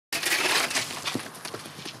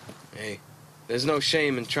Hey, there's no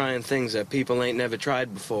shame in trying things that people ain't never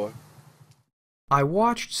tried before. I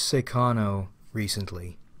watched Seikano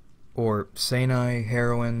recently, or Seinai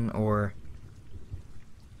Heroine, or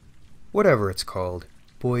whatever it's called,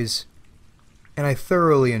 boys, and I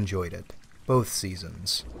thoroughly enjoyed it, both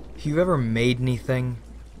seasons. If you've ever made anything,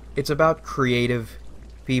 it's about creative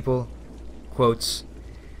people, quotes,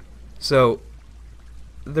 so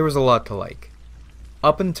there was a lot to like,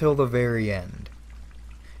 up until the very end.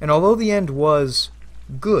 And although the end was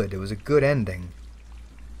good, it was a good ending,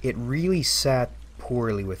 it really sat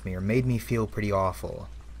poorly with me, or made me feel pretty awful.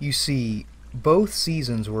 You see, both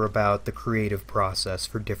seasons were about the creative process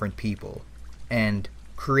for different people, and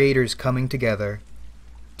creators coming together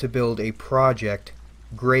to build a project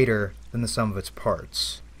greater than the sum of its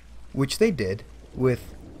parts, which they did,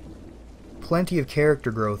 with plenty of character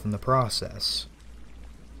growth in the process.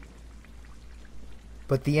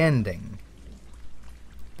 But the ending,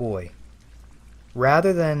 boy,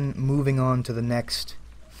 rather than moving on to the next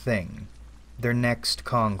thing, their next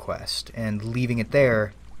conquest, and leaving it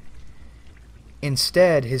there,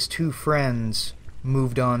 instead his two friends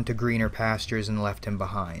moved on to greener pastures and left him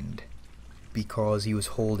behind, because he was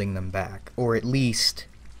holding them back, or at least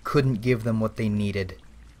couldn't give them what they needed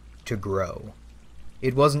to grow.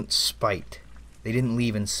 It wasn't spite. They didn't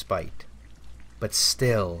leave in spite. But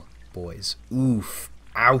still, boys, oof,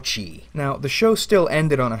 ouchie. Now, the show still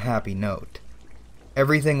ended on a happy note.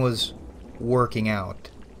 Everything was working out,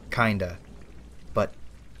 kinda. But,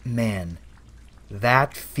 man,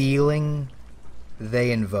 that feeling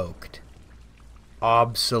they invoked.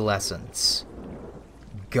 Obsolescence.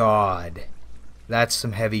 God. That's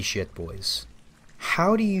some heavy shit, boys.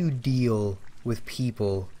 How do you deal with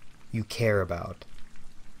people you care about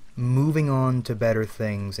moving on to better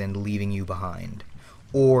things and leaving you behind,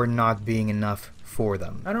 or not being enough for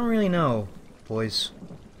them? I don't really know, boys.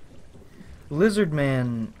 Lizard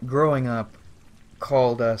Man, growing up,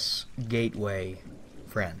 called us gateway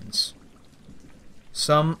friends.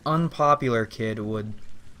 Some unpopular kid would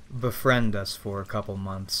befriend us for a couple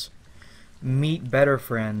months, meet better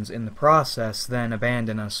friends in the process, then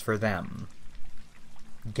abandon us for them.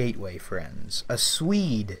 Gateway friends. A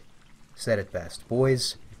Swede said it best.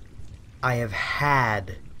 Boys, I have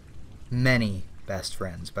had many best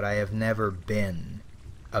friends, but I have never been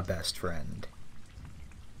a best friend.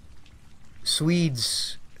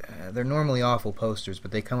 Swedes, they're normally awful posters,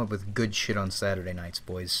 but they come up with good shit on Saturday nights,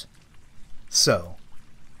 boys. So,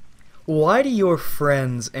 why do your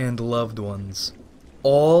friends and loved ones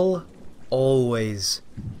always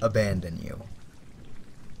abandon you?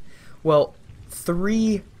 Well,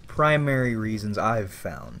 3 primary reasons I've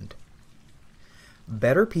found.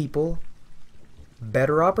 Better people,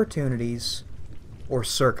 better opportunities, or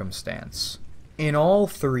circumstance. In all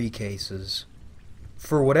 3 cases,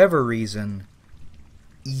 for whatever reason,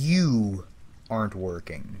 you aren't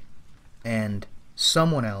working, and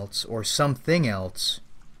someone else or something else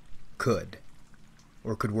could,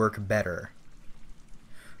 or could work better.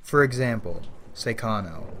 For example,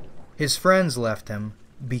 Seikano. His friends left him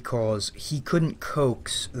because he couldn't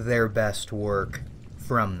coax their best work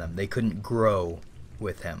from them. They couldn't grow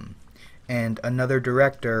with him. And another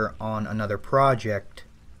director on another project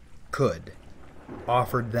could.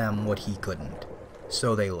 Offered them what he couldn't.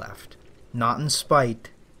 So they left. Not in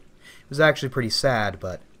spite. It was actually pretty sad,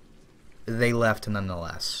 but they left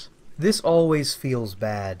nonetheless. This always feels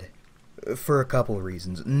bad for a couple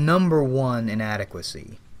reasons. Number 1,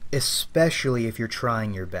 inadequacy. Especially if you're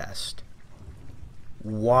trying your best.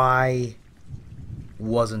 Why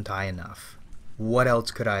wasn't I enough? What else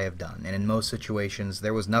could I have done? And in most situations,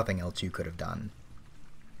 there was nothing else you could have done.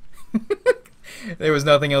 There was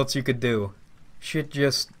nothing else you could do. Shit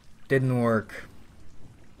just didn't work.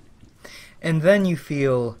 And then you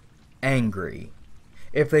feel angry.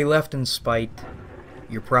 If they left in spite,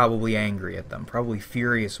 you're probably angry at them, probably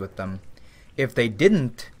furious with them. If they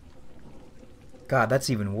didn't, God, that's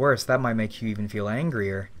even worse. That might make you even feel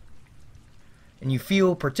angrier. And you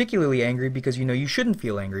feel particularly angry because you know you shouldn't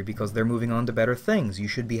feel angry because they're moving on to better things. You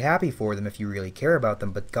should be happy for them if you really care about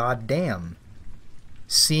them, but goddamn,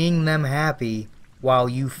 seeing them happy while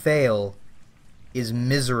you fail is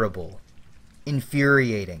miserable,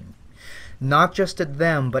 infuriating. Not just at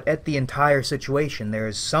them, but at the entire situation. There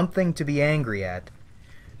is something to be angry at.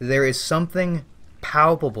 There is something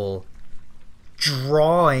palpable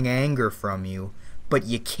drawing anger from you, but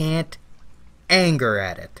you can't anger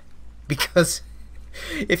at it. Because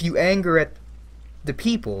if you anger at the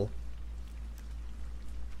people,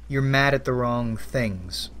 you're mad at the wrong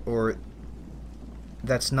things, or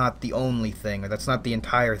that's not the only thing, or that's not the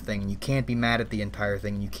entire thing, and you can't be mad at the entire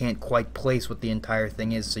thing, and you can't quite place what the entire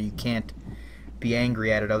thing is, so you can't be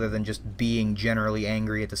angry at it other than just being generally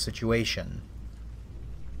angry at the situation.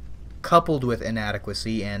 Coupled with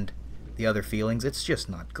inadequacy and the other feelings, it's just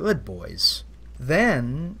not good, boys.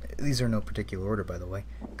 Then, these are no particular order, by the way,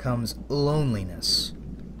 comes loneliness,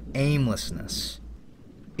 aimlessness.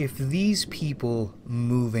 If these people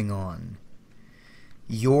moving on,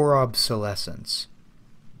 your obsolescence,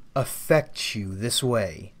 affects you this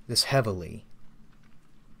way, this heavily,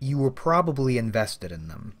 you were probably invested in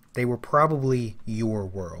them. They were probably your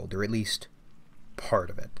world, or at least part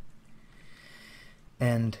of it.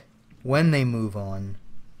 And when they move on,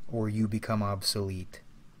 or you become obsolete,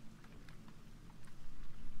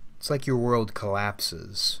 it's like your world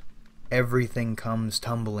collapses. Everything comes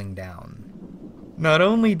tumbling down. Not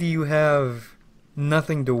only do you have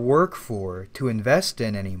nothing to work for, to invest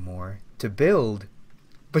in anymore, to build,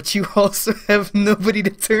 but you also have nobody to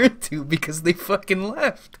turn to because they fucking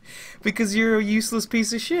left. Because you're a useless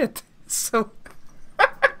piece of shit. So,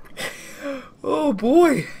 oh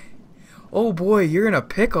boy. Oh boy, you're in a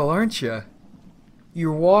pickle, aren't you?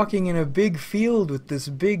 You're walking in a big field with this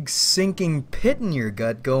big sinking pit in your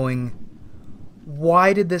gut going,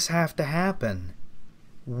 why did this have to happen?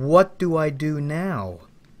 What do I do now?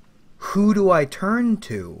 Who do I turn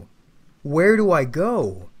to? Where do I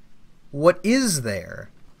go? What is there?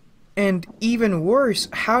 And even worse,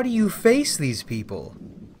 how do you face these people?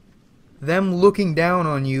 Them looking down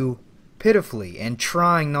on you pitifully and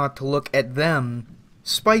trying not to look at them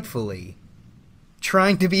spitefully.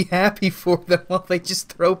 Trying to be happy for them while they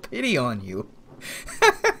just throw pity on you.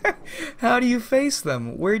 How do you face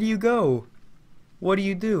them? Where do you go? What do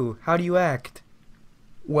you do? How do you act?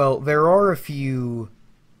 Well, there are a few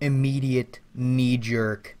immediate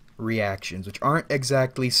knee-jerk reactions, which aren't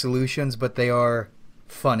exactly solutions, but they are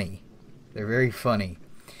funny. They're very funny.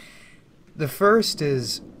 The first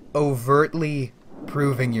is overtly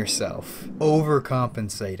proving yourself,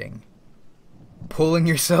 overcompensating, pulling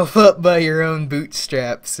yourself up by your own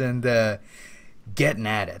bootstraps and getting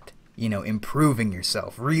at it. You know, improving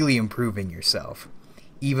yourself, really improving yourself.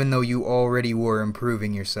 Even though you already were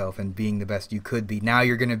improving yourself and being the best you could be, now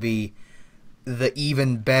you're going to be the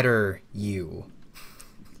even better you.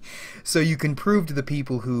 So you can prove to the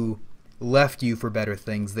people who left you for better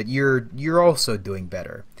things that you're also doing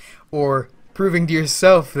better. Or proving to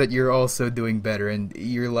yourself that you're also doing better and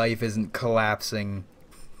your life isn't collapsing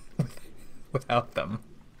without them.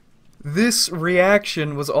 This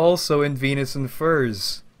reaction was also in Venus and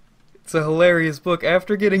Furs. It's a hilarious book.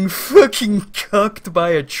 After getting fucking cucked by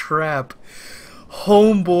a trap,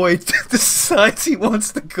 homeboy decides he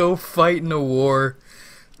wants to go fight in a war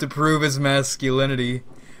to prove his masculinity,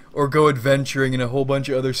 or go adventuring and a whole bunch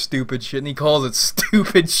of other stupid shit, and he calls it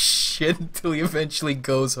stupid shit until he eventually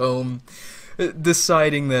goes home,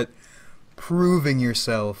 deciding that proving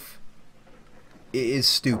yourself is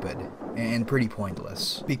stupid and pretty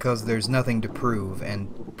pointless, because there's nothing to prove,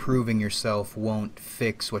 and proving yourself won't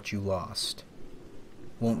fix what you lost.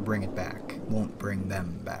 Won't bring it back. Won't bring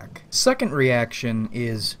them back. Second reaction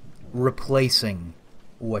is replacing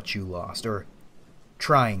what you lost, or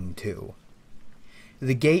trying to.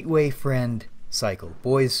 The gateway friend cycle.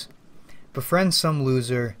 Boys, befriend some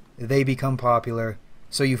loser, they become popular,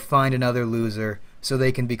 so you find another loser, so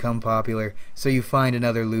they can become popular, so you find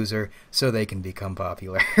another loser, so they can become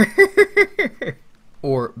popular.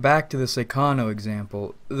 Or, back to the Seikano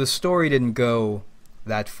example, the story didn't go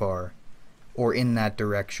that far, or in that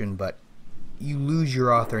direction, but you lose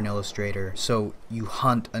your author and illustrator, so you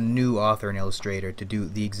hunt a new author and illustrator to do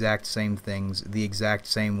the exact same things, the exact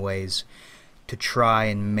same ways, to try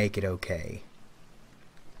and make it okay.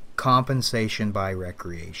 Compensation by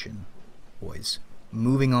recreation, boys.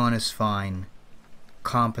 Moving on is fine.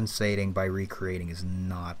 Compensating by recreating is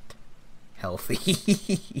not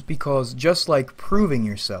healthy. Because just like proving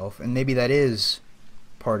yourself, and maybe that is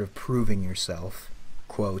part of proving yourself,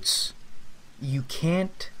 quotes, you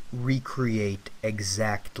can't recreate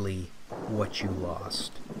exactly what you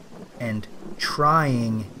lost. And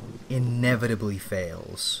trying inevitably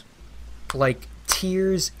fails. Like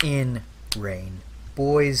tears in rain.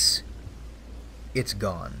 Boys, it's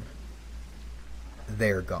gone.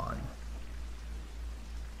 They're gone.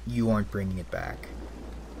 You aren't bringing it back.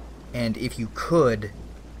 And if you could,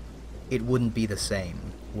 it wouldn't be the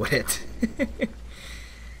same, would it?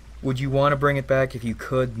 Would you want to bring it back if you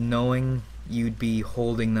could, knowing you'd be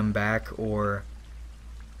holding them back, or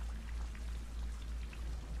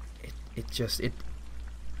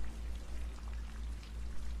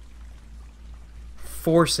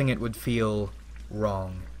forcing it would feel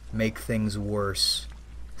wrong, make things worse,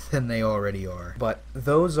 than they already are. But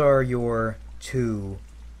those are your 2,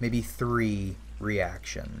 maybe 3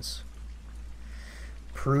 reactions.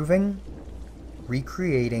 Proving,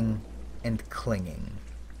 recreating, and clinging.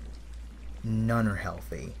 None are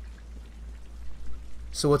healthy.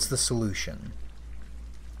 So what's the solution?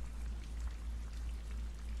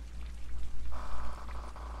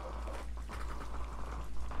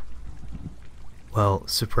 Well,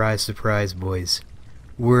 surprise, surprise, boys.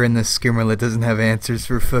 We're in the Skimmerlit doesn't have answers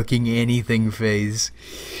for fucking anything phase.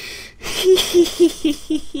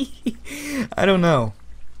 I don't know.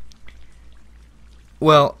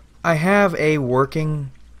 Well, I have a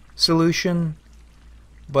working solution,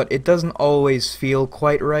 but it doesn't always feel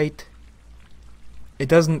quite right. It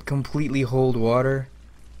doesn't completely hold water,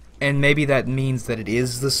 and maybe that means that it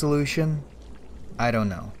is the solution. I don't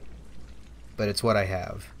know. But it's what I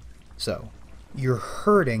have. So, you're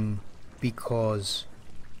hurting because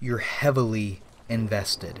you're heavily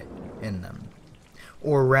invested in them.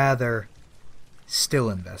 Or rather, still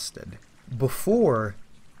invested. Before,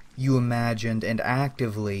 you imagined and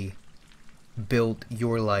actively built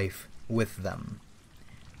your life with them.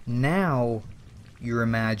 Now, you're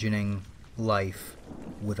imagining life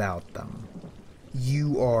without them.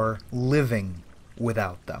 You are living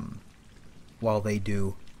without them while they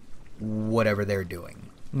do whatever they're doing.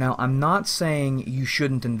 Now, I'm not saying you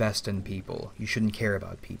shouldn't invest in people. You shouldn't care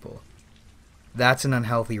about people. That's an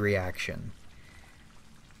unhealthy reaction.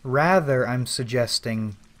 Rather, I'm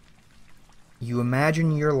suggesting you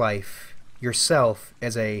imagine your life, yourself,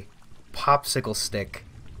 as a popsicle stick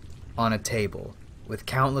on a table with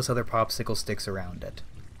countless other popsicle sticks around it.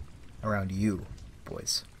 Around you,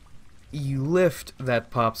 boys. You lift that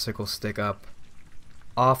popsicle stick up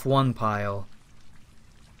off one pile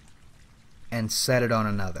and set it on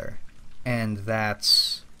another. And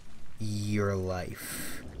that's your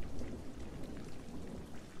life.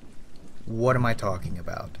 What am I talking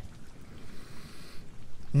about?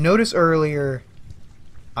 Notice earlier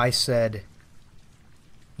I said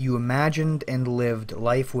you imagined and lived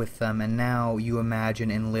life with them, and now you imagine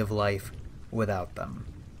and live life without them.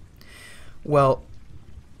 Well,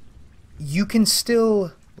 you can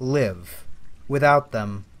still live without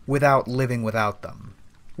them without living without them.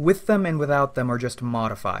 With them and without them are just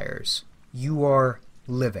modifiers. You are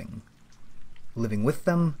living. Living with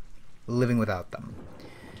them, living without them.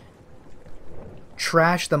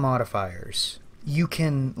 Trash the modifiers. You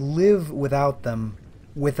can live without them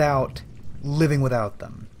without living without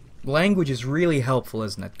them. Language is really helpful,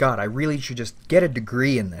 isn't it? God, I really should just get a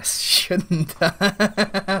degree in this, shouldn't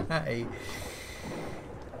I?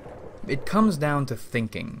 It comes down to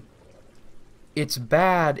thinking. It's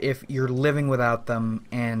bad if you're living without them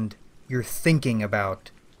and you're thinking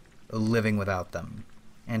about living without them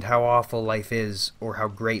and how awful life is or how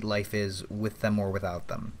great life is with them or without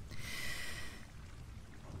them.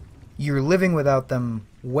 You're living without them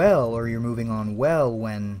well, or you're moving on well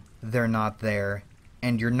when they're not there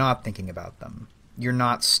and you're not thinking about them. You're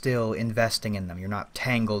not still investing in them. You're not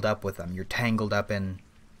tangled up with them. You're tangled up in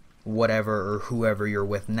whatever or whoever you're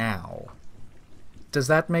with now. Does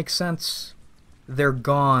that make sense? They're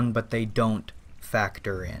gone, but they don't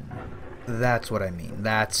factor in. That's what I mean.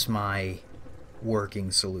 That's my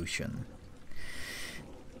working solution.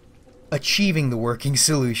 Achieving the working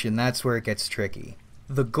solution, that's where it gets tricky.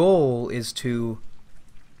 The goal is to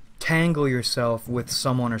tangle yourself with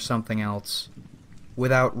someone or something else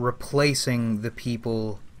without replacing the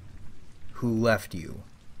people who left you,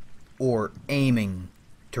 or aiming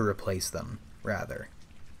to replace them, rather.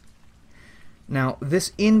 Now,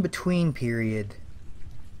 this in-between period,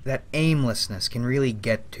 that aimlessness can really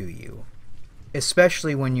get to you,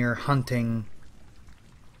 especially when you're hunting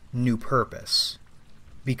new purpose,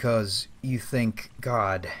 because you think,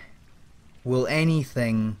 God, will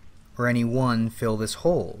anything or anyone fill this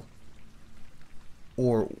hole?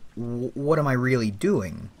 Or what am I really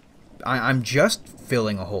doing? I'm just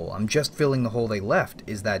filling a hole. I'm just filling the hole they left.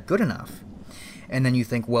 Is that good enough? And then you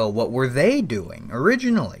think, well, what were they doing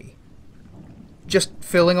originally? Just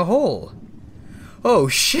filling a hole. Oh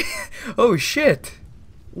shit! Oh shit!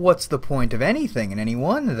 What's the point of anything and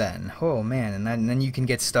anyone then? Oh man, and then you can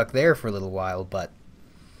get stuck there for a little while, but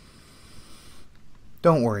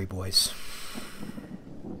don't worry, boys.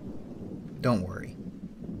 Don't worry.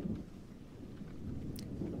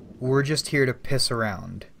 We're just here to piss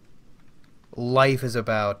around. Life is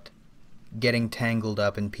about getting tangled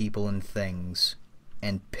up in people and things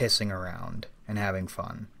and pissing around and having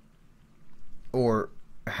fun. Or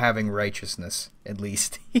having righteousness, at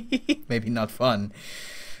least. Maybe not fun,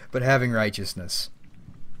 but having righteousness.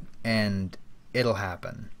 And it'll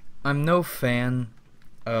happen. I'm no fan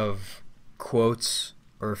of quotes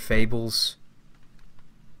or fables.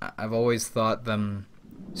 I've always thought them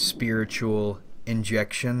spiritual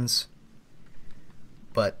injections.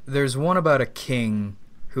 But there's one about a king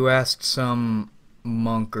who asked some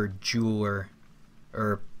monk or jeweler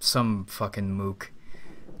or some fucking mook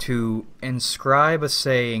to inscribe a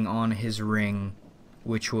saying on his ring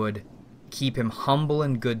which would keep him humble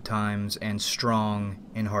in good times and strong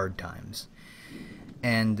in hard times.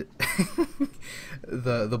 And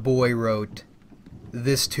the boy wrote,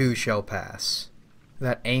 "This too shall pass."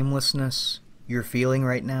 That aimlessness you're feeling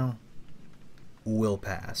right now will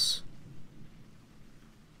pass.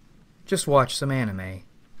 Just watch some anime.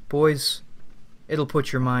 Boys, it'll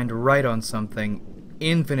put your mind right on something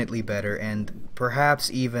infinitely better and perhaps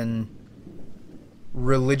even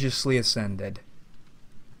religiously ascended.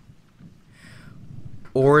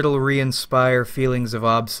 Or it'll re-inspire feelings of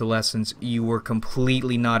obsolescence you were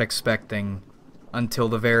completely not expecting until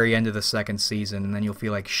the very end of the second season, and then you'll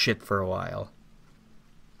feel like shit for a while.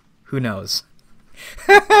 Who knows?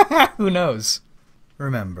 Who knows?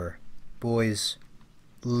 Remember, boys,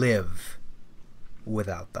 live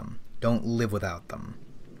without them. Don't live without them.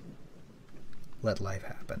 Let life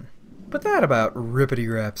happen. But that about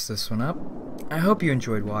rippity wraps this one up. I hope you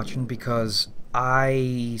enjoyed watching, because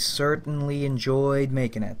I certainly enjoyed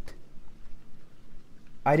making it.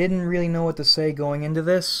 I didn't really know what to say going into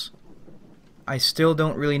this. I still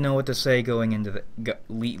don't really know what to say going into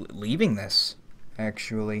leaving this,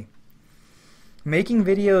 actually. Making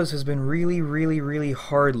videos has been really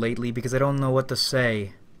hard lately because I don't know what to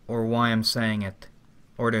say, or why I'm saying it,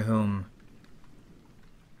 or to whom.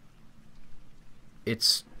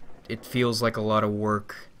 It feels like a lot of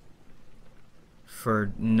work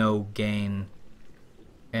for no gain,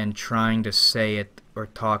 and trying to say it or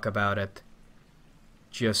talk about it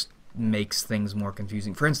just makes things more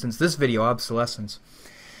confusing. For instance, this video, Obsolescence.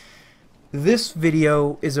 This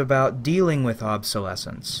video is about dealing with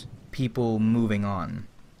obsolescence, people moving on.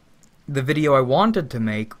 The video I wanted to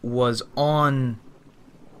make was on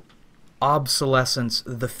obsolescence,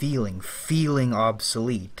 the feeling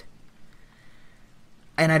obsolete.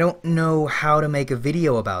 And I don't know how to make a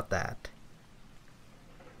video about that.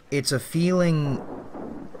 It's a feeling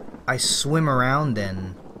I swim around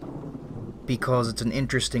in because it's an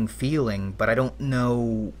interesting feeling, but I don't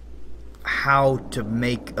know how to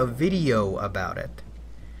make a video about it.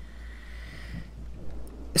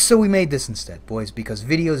 So we made this instead, boys, because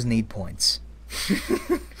videos need points.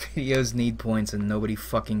 Videos need points, and nobody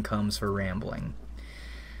fucking comes for rambling.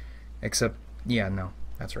 Except, yeah, no,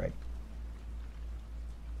 that's right.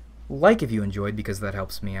 Like if you enjoyed, because that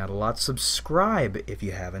helps me out a lot. Subscribe if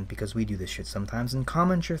you haven't, because we do this shit sometimes. And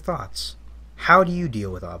comment your thoughts. How do you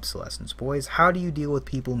deal with obsolescence, boys? How do you deal with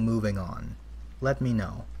people moving on? Let me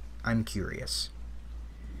know. I'm curious.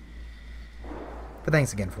 But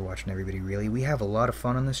thanks again for watching, everybody, really. We have a lot of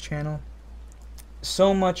fun on this channel.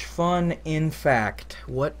 So much fun, in fact.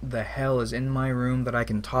 What the hell is in my room that I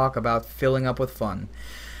can talk about filling up with fun?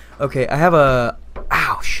 Okay, I have a...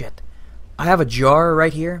 Ow, shit. I have a jar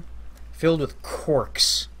right here filled with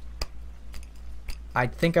corks. I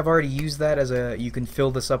think I've already used that as a you can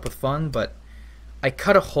fill this up with fun, but I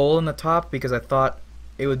cut a hole in the top because I thought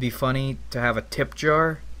it would be funny to have a tip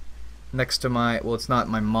jar next to my, well, it's not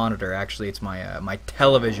my monitor, actually, it's my my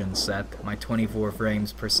television set, my 24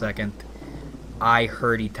 frames per second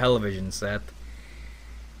iHerdy television set.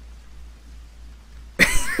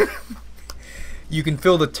 You can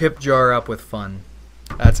fill the tip jar up with fun.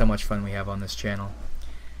 That's how much fun we have on this channel.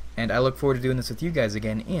 And I look forward to doing this with you guys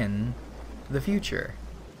again in the future.